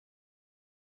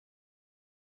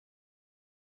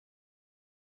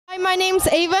Hi, my name's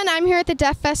Ava, and I'm here at the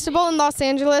DEAFestival in Los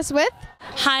Angeles with...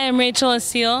 Hi, I'm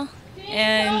Assil,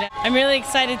 and I'm really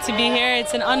excited to be here.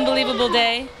 It's an unbelievable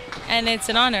day, and it's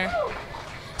an honor.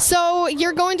 So,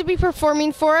 you're going to be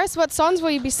performing for us. What songs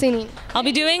will you be singing? I'll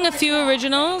be doing a few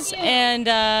originals, and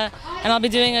I'll be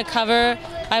doing a cover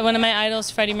by one of my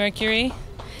idols, Freddie Mercury,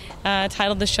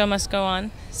 titled "The Show Must Go On."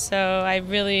 So I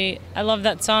love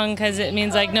that song because it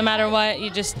means like no matter what, you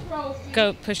just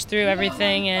go push through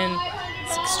everything, and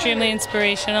it's extremely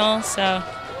inspirational. So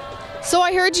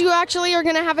I heard you actually are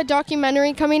going to have a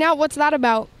documentary coming out. What's that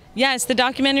about? Yes, the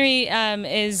documentary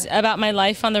is about my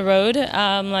life on the road.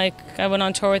 Like I went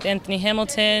on tour with Anthony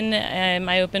Hamilton, and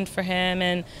I opened for him,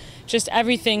 and just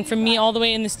everything from me all the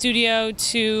way in the studio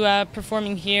to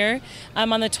performing here.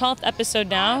 I'm on the 12th episode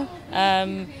now,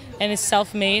 and it's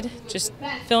self-made, just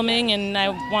filming, and I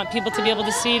want people to be able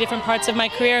to see different parts of my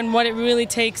career and what it really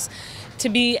takes to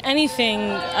be anything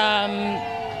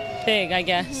big, I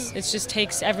guess. It just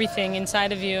takes everything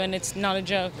inside of you, and it's not a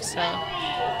joke, so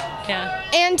yeah.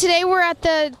 And today we're at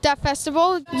the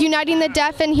DEAFestival, uniting the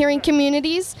deaf and hearing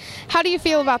communities. How do you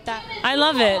feel about that? I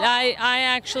love it. I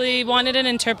actually wanted an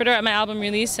interpreter at my album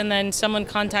release, and then someone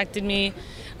contacted me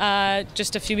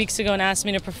just a few weeks ago and asked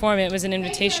me to perform. It was an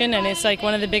invitation, and it's like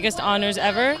one of the biggest honors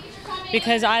ever,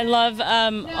 because I love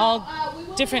all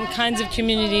different kinds of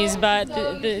communities, but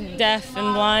the deaf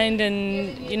and blind,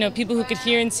 and people who could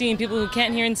hear and see, and people who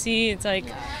can't hear and see. It's like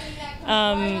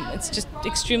it's just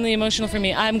extremely emotional for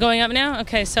me. I'm going up now?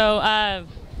 Okay, so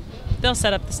they'll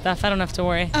set up the stuff. I don't have to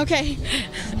worry. Okay.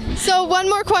 So one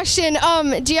more question.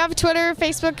 Do you have a Twitter,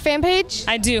 Facebook fan page?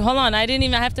 I do. Hold on. I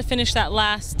have to finish that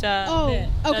last bit, okay.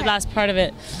 The last part of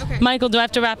it. Okay. Michael, do I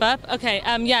have to wrap up? Okay.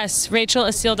 Yes,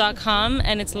 RachelAssil.com,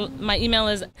 and my email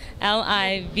is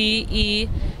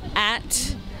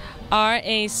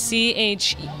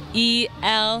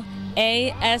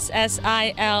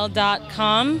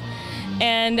live@RachelAssil.com.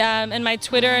 And my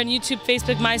Twitter and YouTube,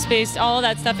 Facebook, MySpace, all of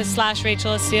that stuff is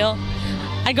 /RachelAssil.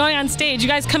 I'm going on stage. You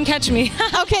guys come catch me.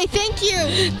 Okay, thank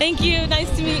you. Thank you. Nice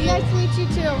to meet you. Nice to meet you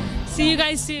too. See you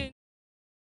guys soon.